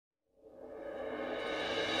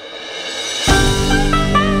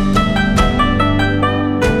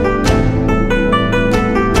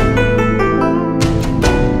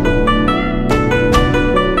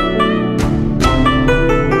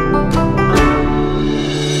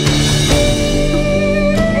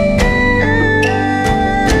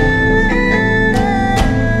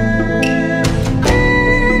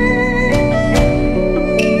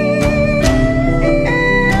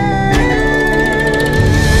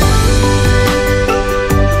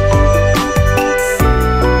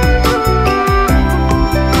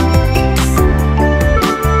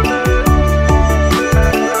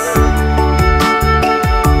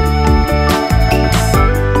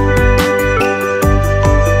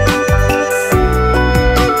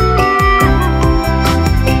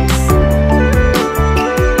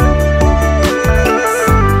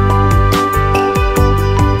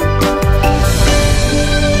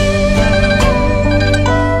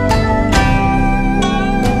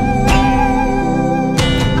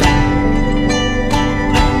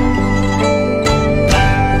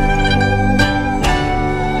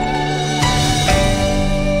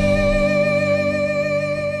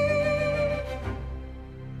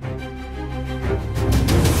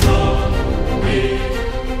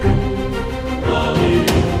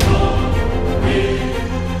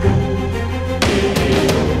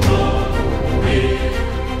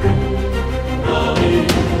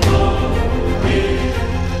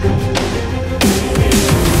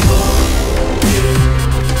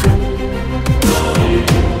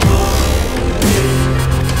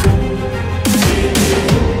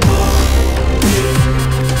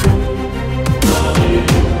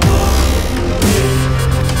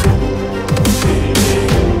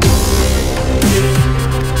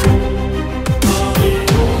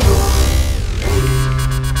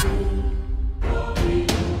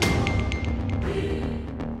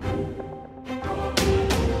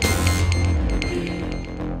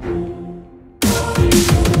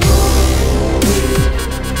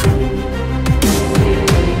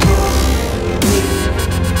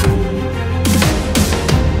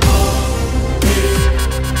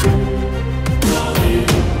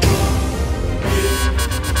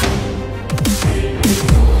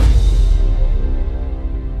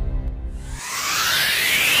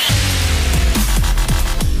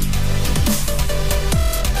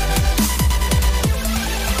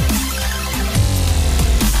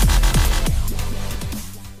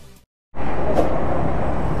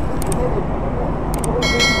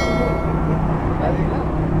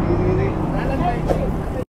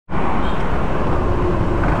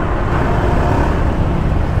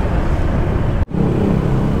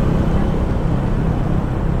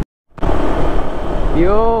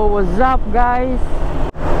Yo, what's up guys?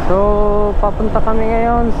 So, papunta kami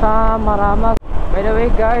ngayon sa Maramag. By the way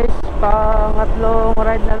guys, pangatlong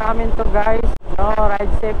ride na namin to guys. No, ride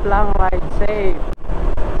safe lang, ride safe.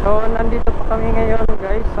 So, nandito pa kami ngayon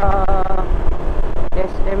guys sa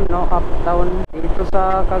SM, no, uptown. Dito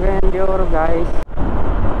sa Cagayan guys.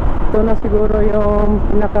 Ito na siguro yung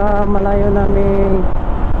pinakamalayo naming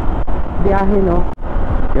biyahe, no.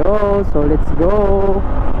 Yo, so let's go.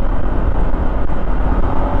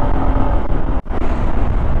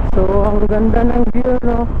 So, ang ganda ng view,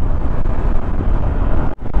 no?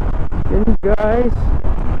 Yun guys,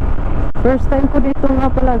 first time ko dito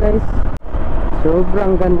nga pala guys.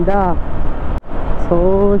 Sobrang ganda.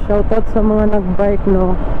 So, shoutout sa mga nagbike,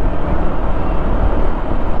 no?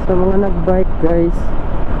 Sa mga nagbike guys,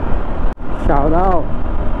 shoutout.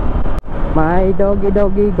 My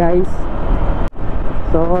doggy guys.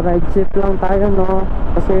 So, ride safe lang tayo, no?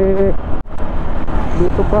 Kasi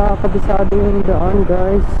dito pa kabisado yung daan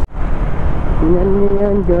guys.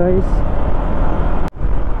 Yan guys.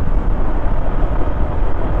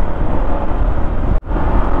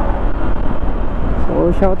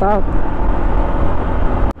 So shout out.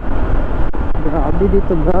 Grabe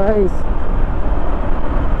dito guys.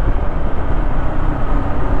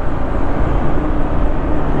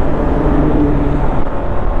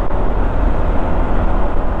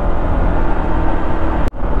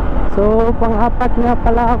 So, pang-apat nga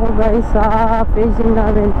pala ako guys sa facing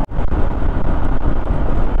namin.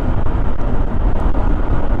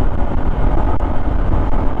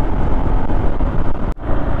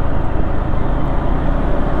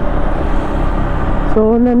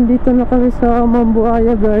 So, nandito na kami sa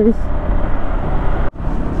Mambuaya guys.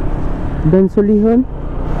 Dansulihon.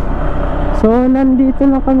 So, nandito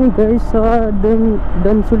na kami guys sa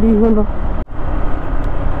Dansulihon, no?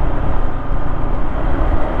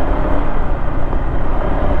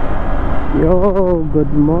 Yo, good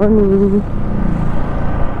morning.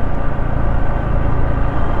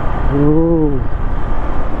 Yo.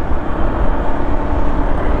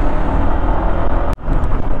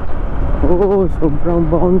 Oh, sobrang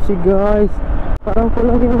bouncy guys. Parang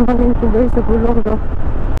kulang yung hangin ko guys sa gulong, no?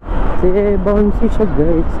 Kasi bouncy siya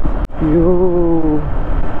guys. Yo.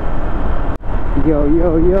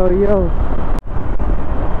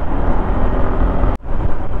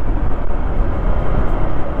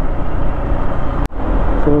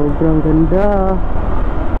 Sobrang ganda.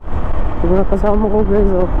 Yung mga kasama ko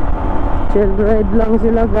guys, oh, chill ride lang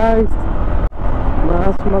sila guys.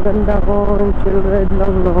 Mas maganda kung chill ride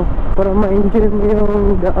lang, no, para ma-enjoy mo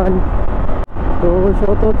yung daan. So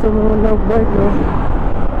shoutout sa mga nagbike, no.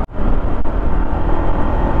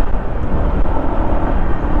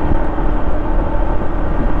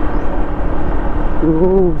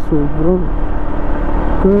 Oh, sobrang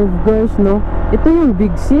curve guys, no. Ito yung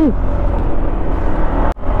Big C.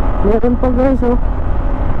 Meron pa guys, oh.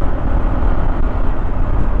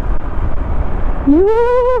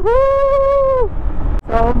 Yuhuu!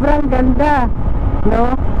 Sobrang ganda,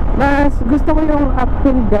 no? Mas gusto ko yung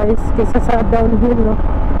uphill guys kaysa sa downhill, no?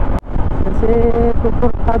 Kasi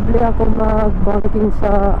komportable ako mag-banking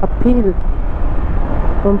sa uphill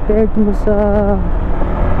compared mo sa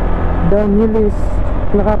downhill. Is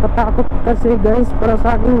nakakatakot kasi guys, para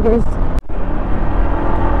sa akin guys.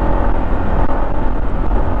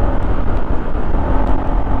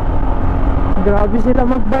 Grabe sila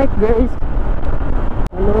magbike guys.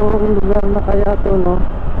 Anong lugar na kaya to, no?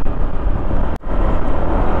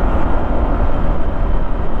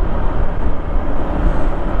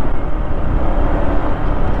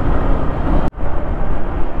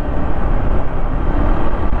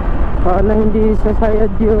 Sana hindi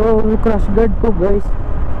sasayad yung crash guard ko guys.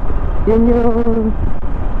 Yun yung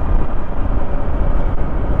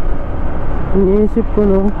iniisip ko,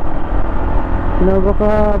 no, na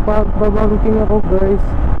baka pagbabangking ako guys,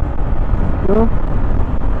 no,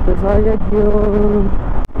 sasayad yung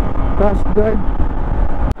crash guard.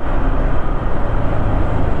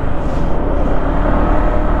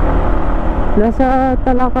 Nasa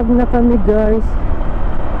Talakag na kami guys.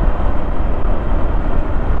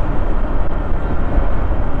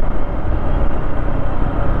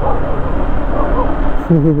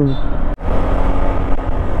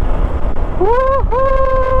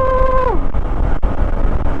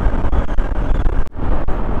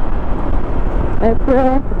 Pre.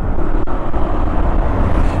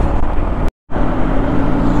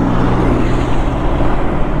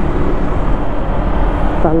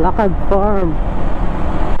 Talakag Farm.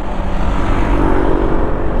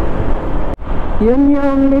 Yun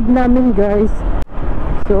yung lead namin guys.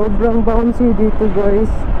 Sobrang bouncy dito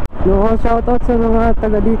guys. No, shoutout sa mga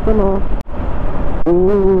taga dito, no.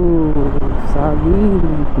 Oh, sabi.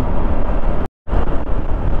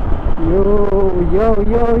 Yo, yo,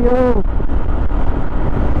 yo, yo.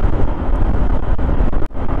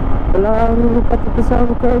 Walang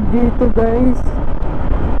patipisang curve dito, guys.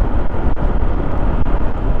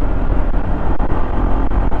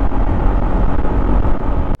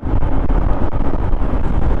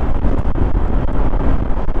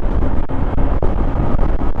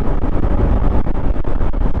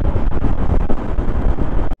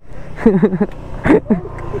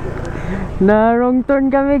 Na wrong turn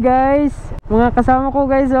kami, guys. Mga kasama ko,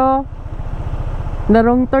 guys, oh. Na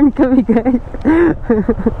wrong turn kami, guys.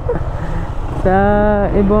 Sa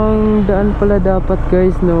ibang daan pala dapat,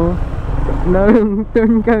 guys, no. Na wrong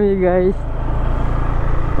turn kami, guys.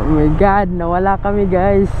 Oh my god, nawala kami,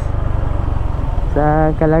 guys. Sa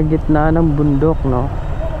kalagitnaan ng bundok, no.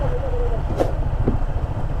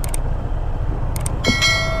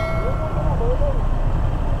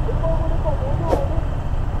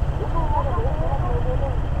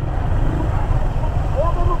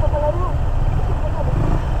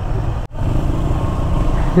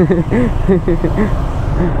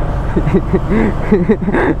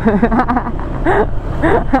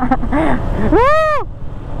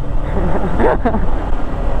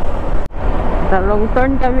 Talong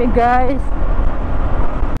turn kami, guys.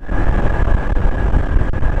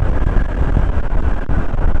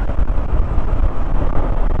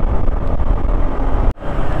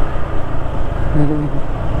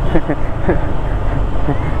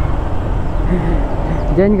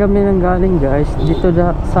 Diyan kami nang galing, guys. Dito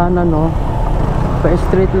sana, no.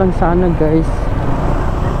 Pa-straight lang sana, guys.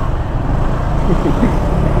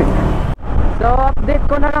 So update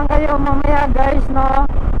ko na lang kayo mamaya, guys, no.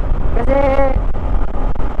 Kasi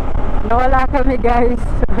nawala kami, guys.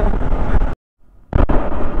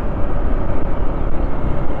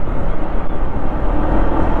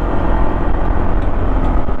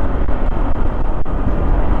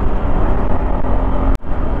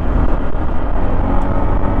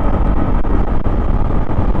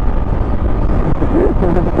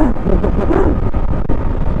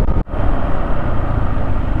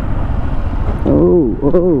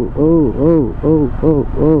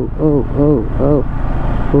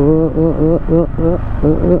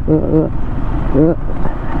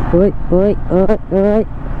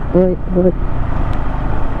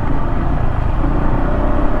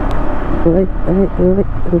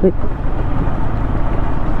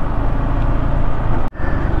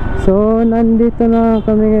 So nandito na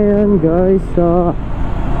kami ngayon, guys, sa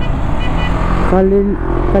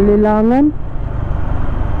Kalilangan.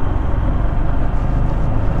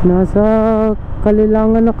 Nasa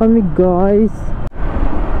Kalilangan na kami, guys.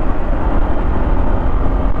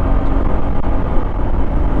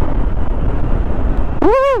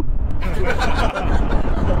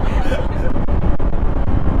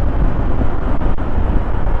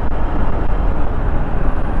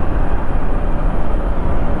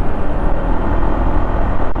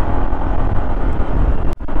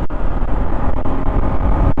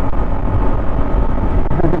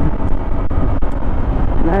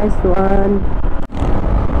 Nice one.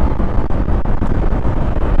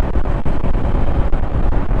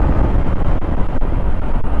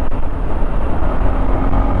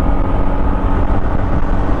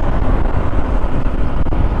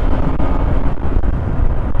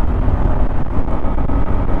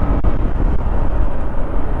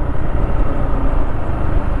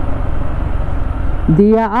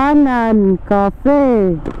 Diaanan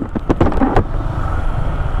Cafe.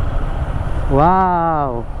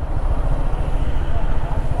 Wow.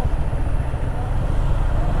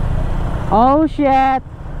 Oh shit.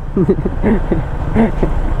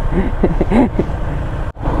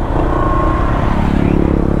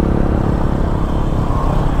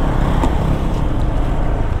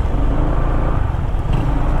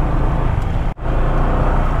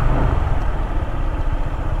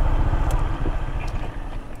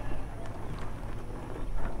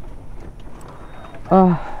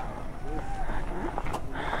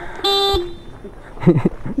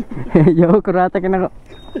 Yo, kurata ka na ko.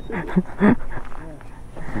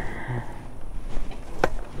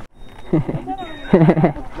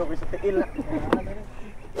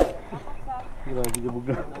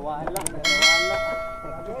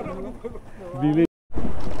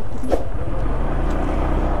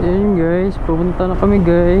 Ayun, guys, pupunta na kami,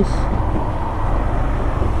 guys.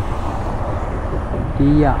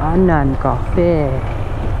 Diaanan Cafe.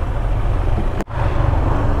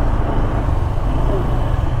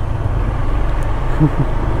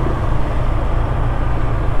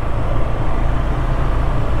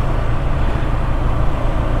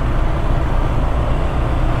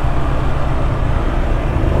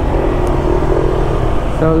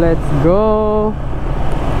 So let's go.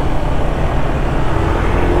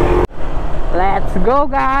 Let's go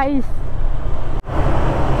guys.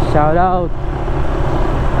 Shout out.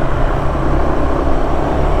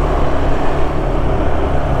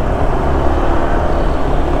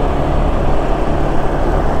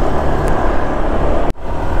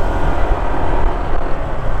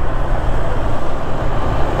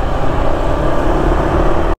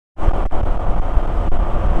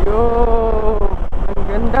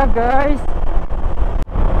 Guys,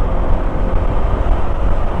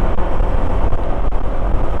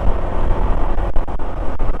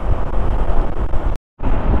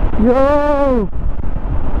 yo,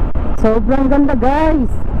 sobrang ganda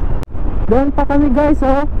guys. Doon pa kami guys,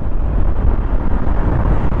 oh,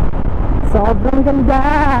 sobrang ganda.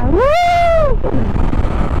 Woo!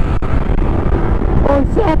 Oh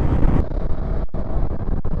shit.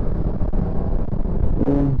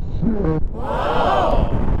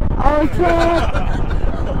 Oh shit!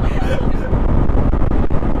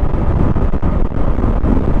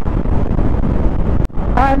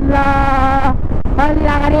 Allah!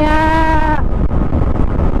 Allah ka niya!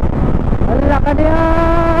 Allah ka niya!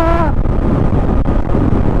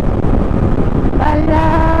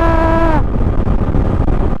 Allah!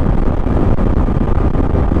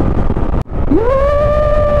 Yoo!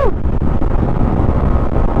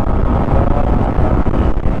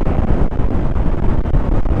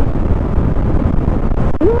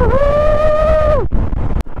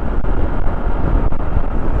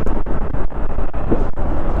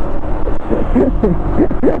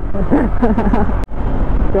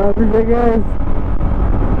 Grabe siya guys.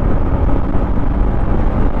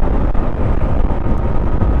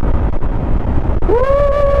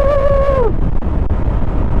 Woo!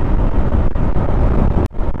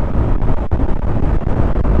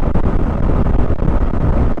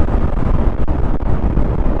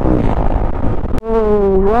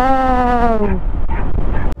 Oh wow.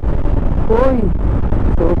 Uy,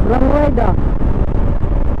 sobrang wide ah.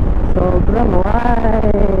 Sobrang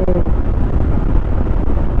wide.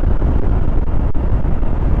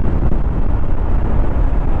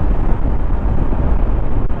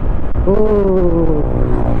 Oh,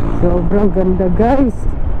 sobrang ganda guys.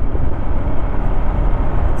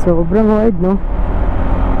 Sobrang wide, no?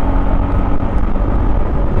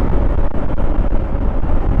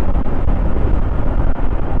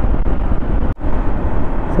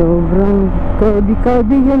 Sobrang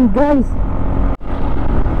curvy yan guys.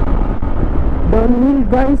 Downhill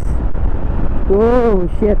guys. Oh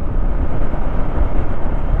shit.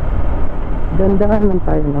 Dandahan lang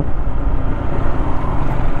tayo, no?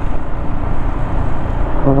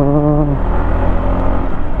 Oh.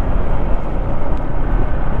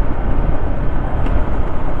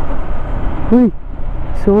 Uy,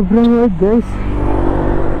 sobrang wide guys.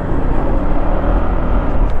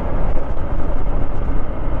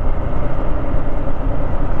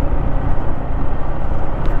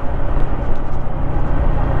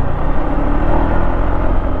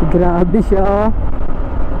 Grabe siya.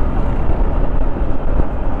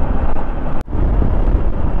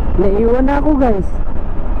 Naiwan na ako guys.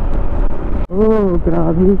 Oh,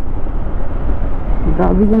 grabe.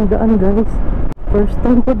 Grabe yung daan guys. First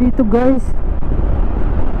time ko dito guys.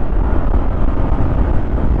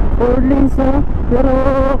 4 lanes oh. Pero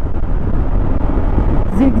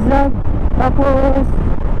zigzag. Tapos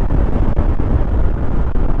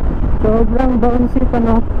sobrang bouncy pa,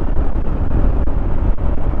 no?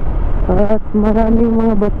 At maraming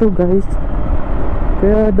mga bato guys.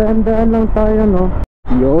 Kaya daan-daan lang tayo, no?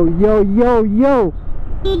 Yo yo yo yo.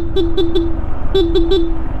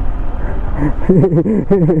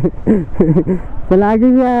 Palagi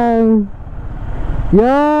siyang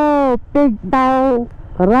yo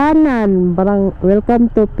Pigtauranan. Parang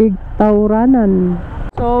welcome to Pigtauranan.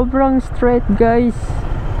 Sobrang straight guys.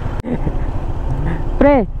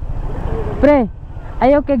 Pre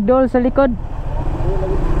ayaw kegdol sa likod.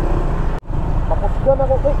 Makusgan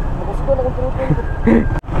ako kay. Makusgan ako trutin.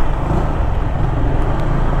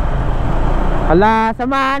 Hala,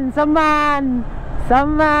 saman.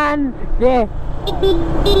 Yeah.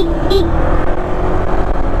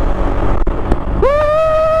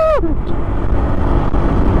 Woo!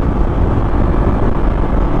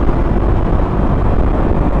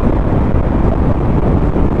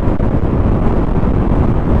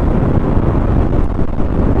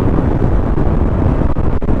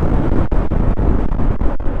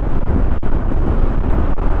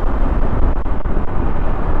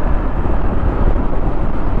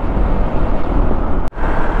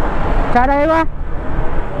 Caray ba?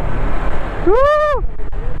 Woo!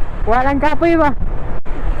 Walang kapoy ba?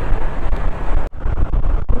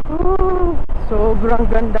 sobrang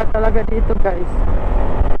ganda talaga dito guys.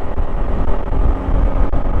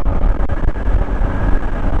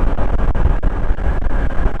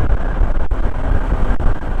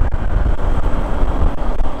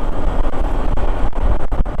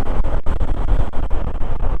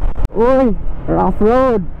 Uy, rough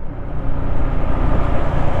road.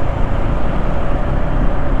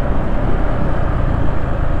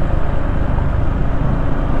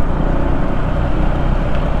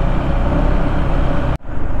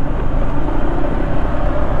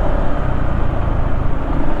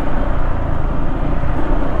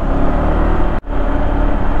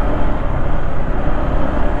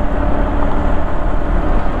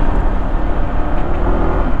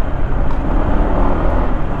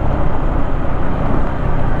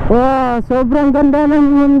 Wow, sobrang ganda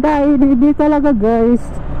ng Honda EDB talaga guys.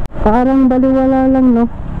 Parang baliwala lang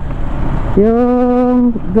no,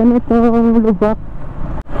 yung ganitong lubak.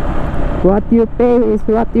 What you pay is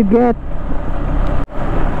what you get.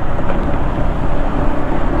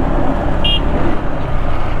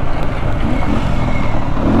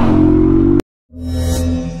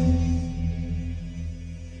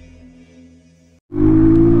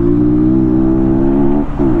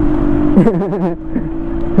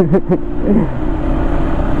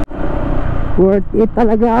 Worth it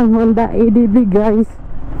talaga ang Honda EDB guys.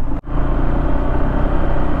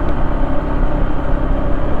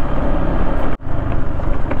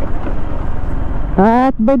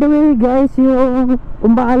 At by the way guys, yung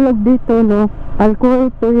umaalog dito no,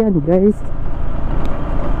 alcohol po yan guys.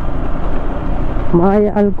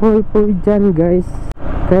 May alcohol po dyan guys,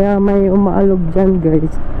 kaya may umaalog dyan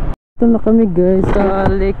guys. Ito na kami guys sa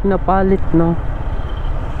lake na palit no.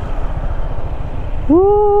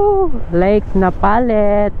 Woo! Lake na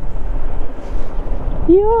palit.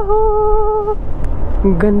 Yoo!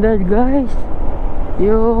 Ang ganda guys,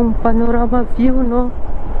 yung panorama view no,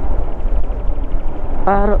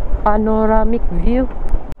 panoramic view.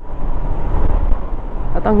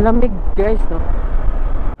 At ang lamig guys no.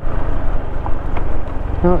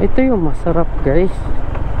 No, ito yung masarap guys,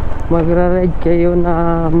 magra-ride kayo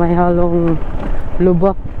na may halong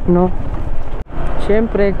lubak no.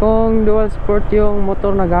 Siyempre kung dual sport yung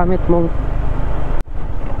motor na gamit mo,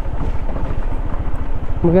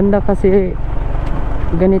 maganda kasi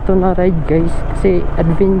ganito na ride guys, kasi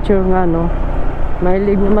adventure nga no.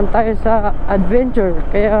 Mahilig naman tayo sa adventure,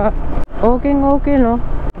 kaya okay no.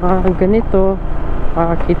 Ganito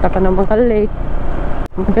kita ka ng mga lake,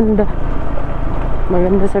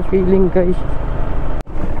 maganda sa feeling guys.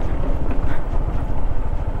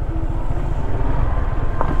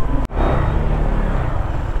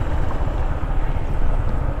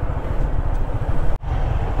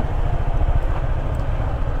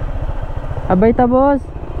 Abay ta boss.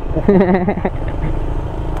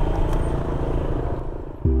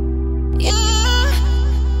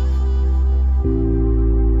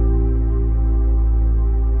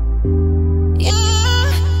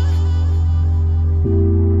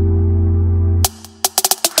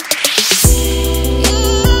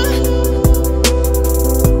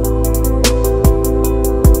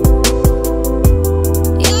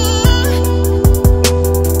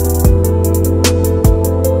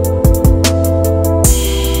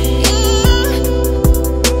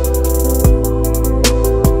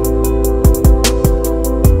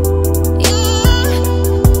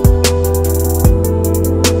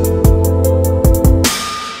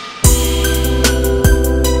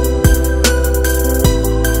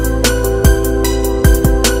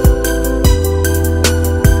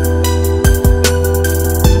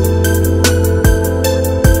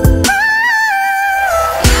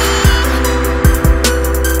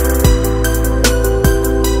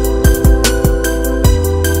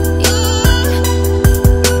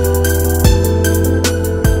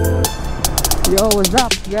 Yo, what's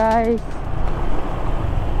up guys?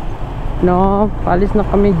 No, palis na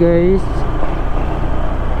kami guys.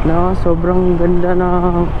 No, sobrang ganda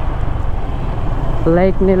ng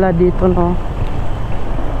lake nila dito no.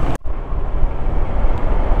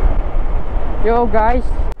 Yo guys.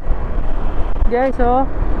 Guys oh,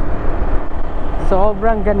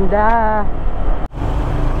 sobrang ganda.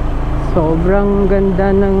 Sobrang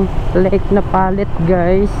ganda ng lake na palit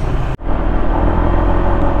guys.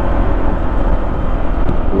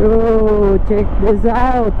 Yo, check this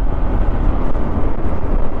out.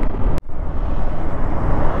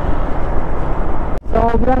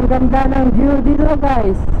 Sobrang ganda ng view dito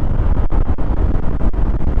guys.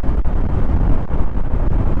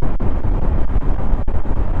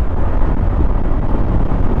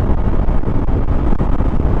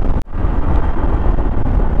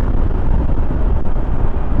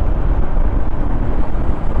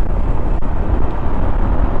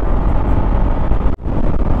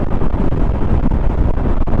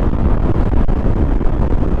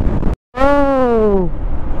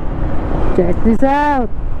 Peace out.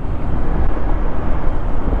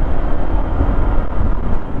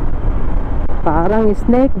 Parang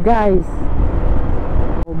snake guys.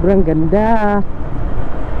 Sobrang ganda.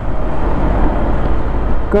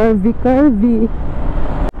 Curvy curvy.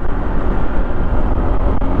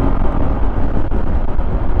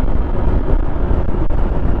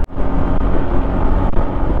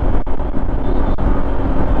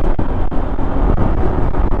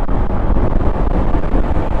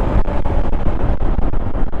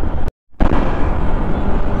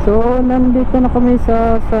 So nandito na kami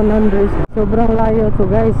sa San Andres. Sobrang layo to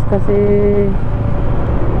guys kasi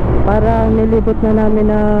parang nilibot na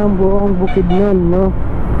namin ang buong Bukidnon, no?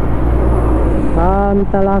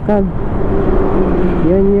 Talakag.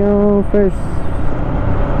 Yun yung first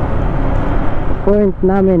point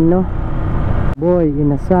namin, no? Boy,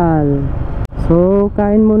 inasal. So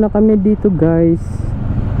kain muna kami dito guys.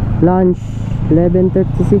 Lunch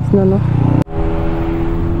 11:36 na, no?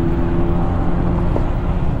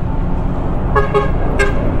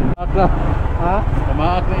 Ha?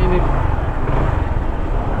 Kamaak na init.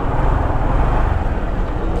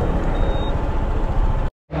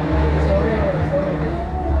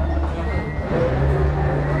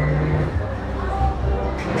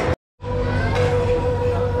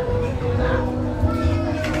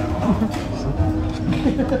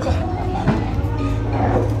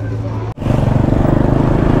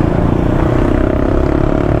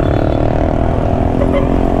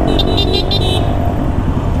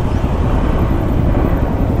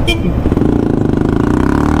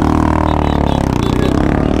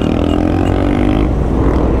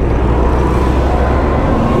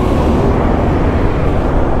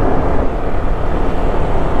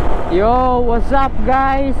 Yo, what's up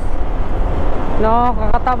guys? No,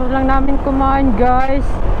 kakatapos lang namin kumain guys.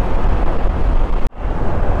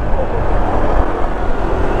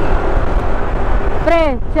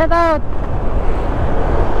 Pre, shout out.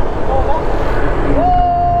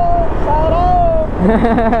 Shout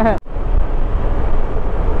out.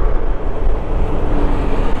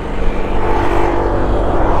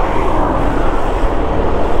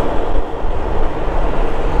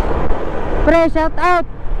 Pre, shout out.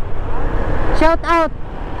 Shout out.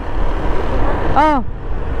 Oh.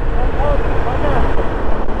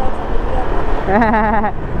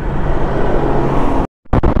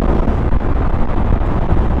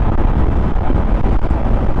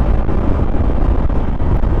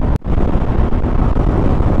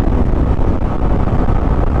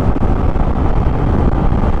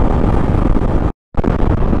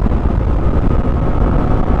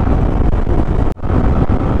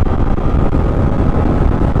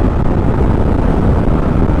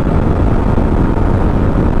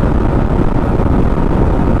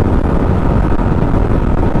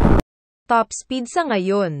 Top speed sa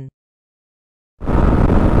ngayon.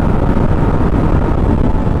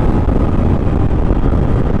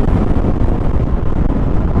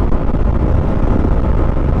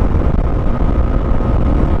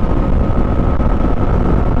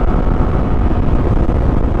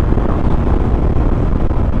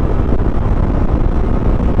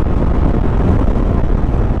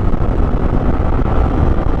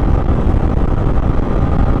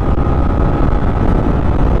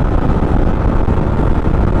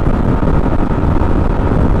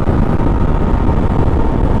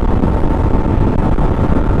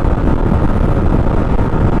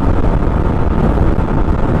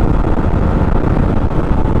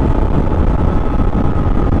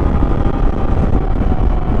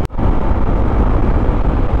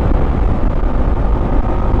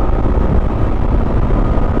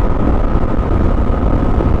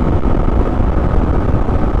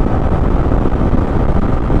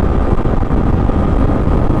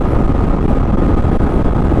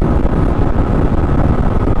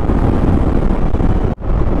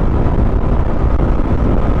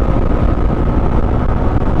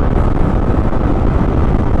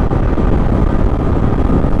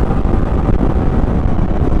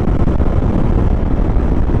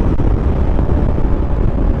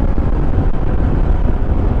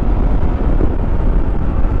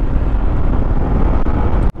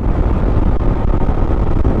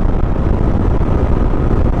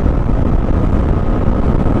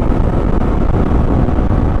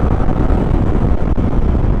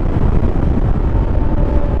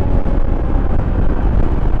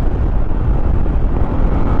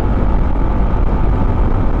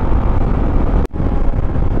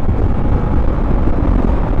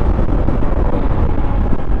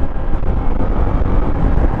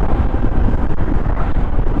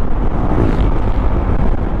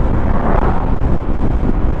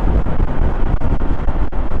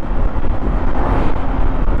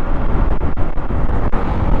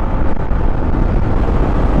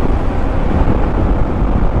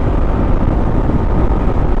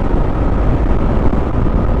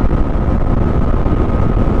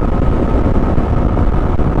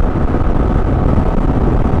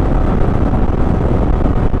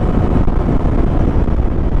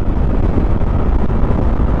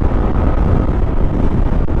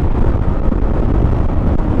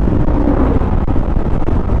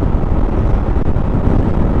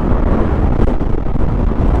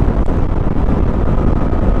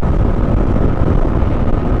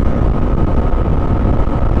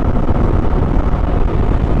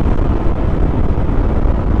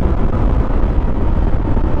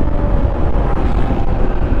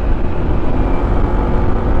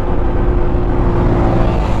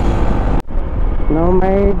 So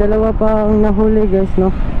may dalawa pang nahuli guys,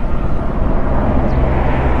 no?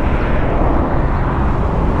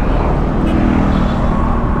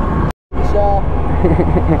 Siya.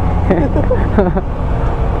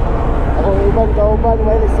 Ako ibang kauban,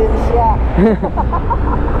 may lisensya.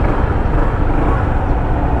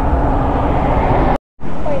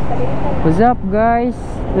 What's up guys?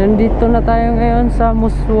 Nandito na tayo ngayon sa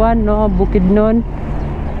Muswan, no? Bukidnon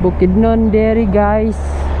Dairy guys.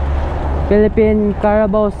 Philippine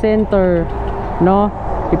Carabao Center, no?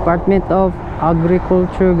 Department of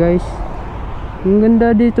Agriculture guys. Ang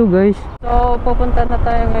ganda dito guys. So pupunta na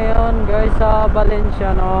tayo ngayon guys sa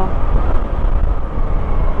Valencia, no?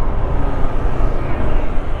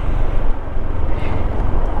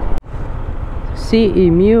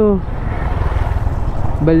 CEMU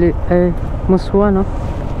Muswa, no?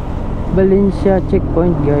 Valencia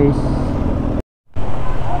checkpoint guys.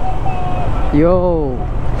 Yo,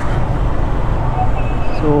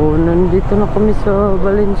 so nandito na kami sa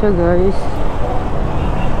Valencia guys.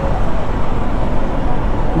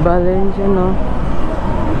 Valencia, no?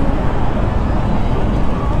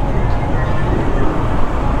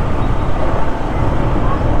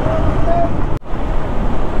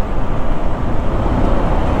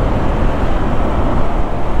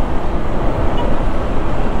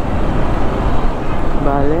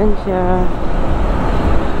 Valencia.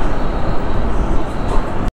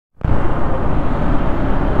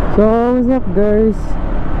 So what's up guys?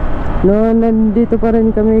 No, nandito pa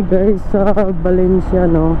rin kami guys sa Valencia,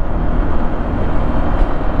 no?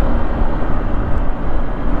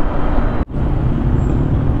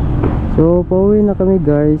 So pauwi na kami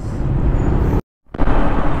guys.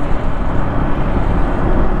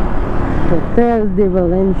 Hotel de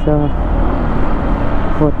Valencia.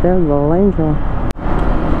 Hotel Valencia.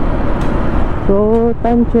 So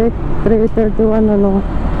time check 3:31, ano?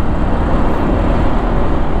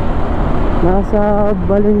 Nasa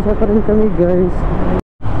Valencia pa rin kami guys.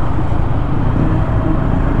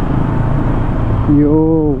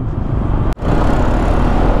 Yo,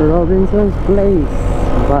 Robinson's Place,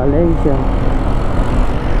 Valencia.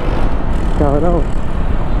 Shout out.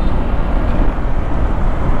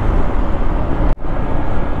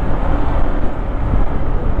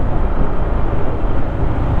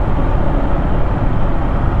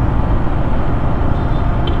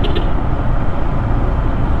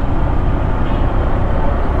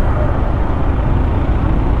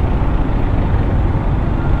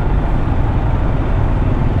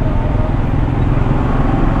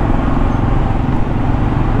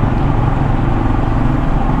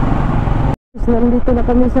 Nandito na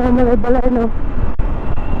kami sa Malaybalay, no?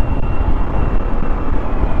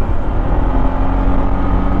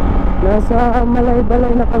 Nasa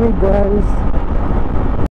Malaybalay na kami guys.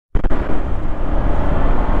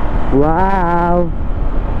 Wow,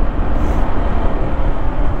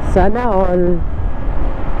 sana all.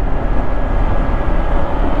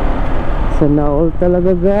 Sana all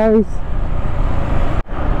talaga guys.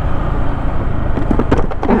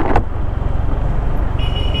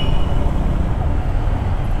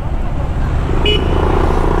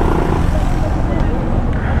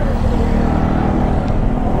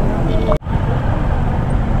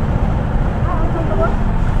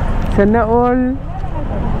 Sana all.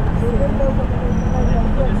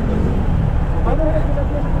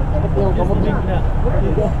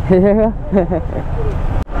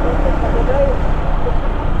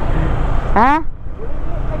 Ha?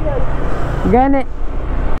 Gani.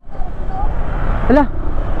 Hala.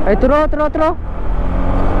 Ay turo.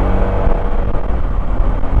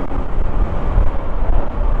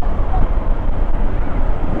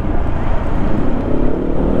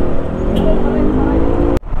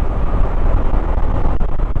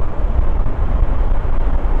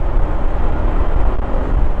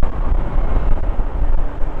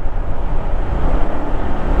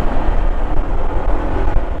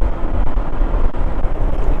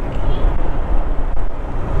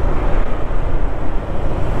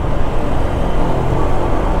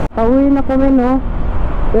 Pauwi na kami, no?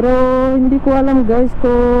 Pero hindi ko alam guys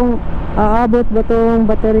kung aabot ba tong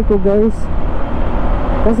battery ko guys.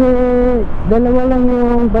 Kasi dalawa lang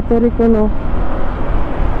yung battery ko, no?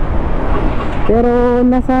 Pero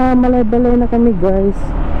nasa Malaybalay na kami guys.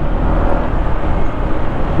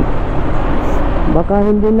 Baka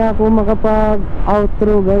hindi na ako makapag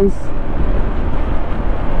outro guys.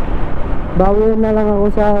 Bawi na lang ako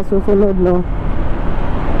sa susunod, no?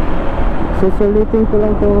 Susulitin ko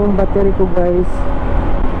lang tong battery ko guys.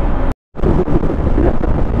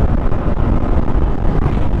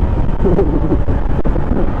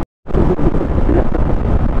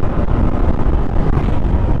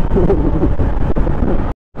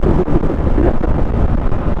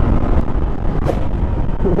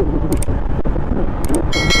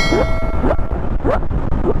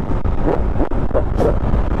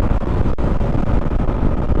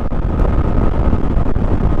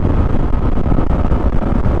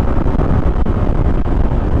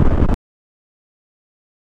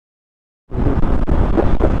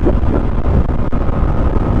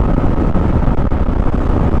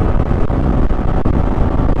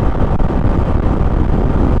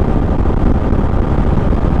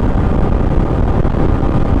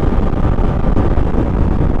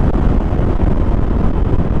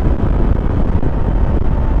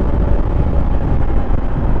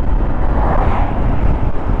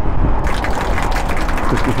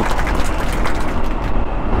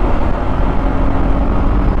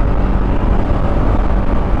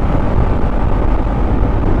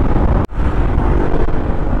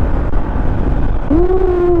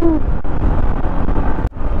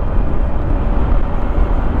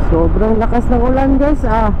 Sobrang lakas ng ulan guys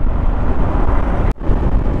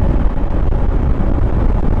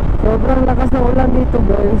Sobrang lakas ng ulan dito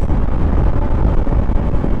guys.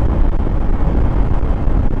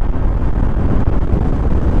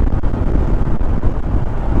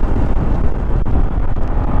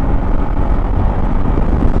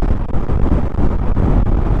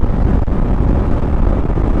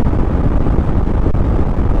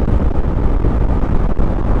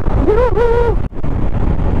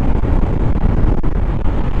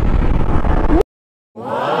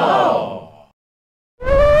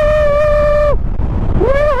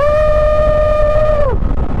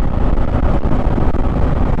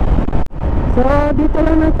 So dito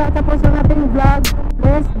lang nagtatapos ang ating vlog.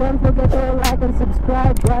 Please don't forget to like and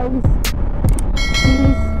subscribe guys.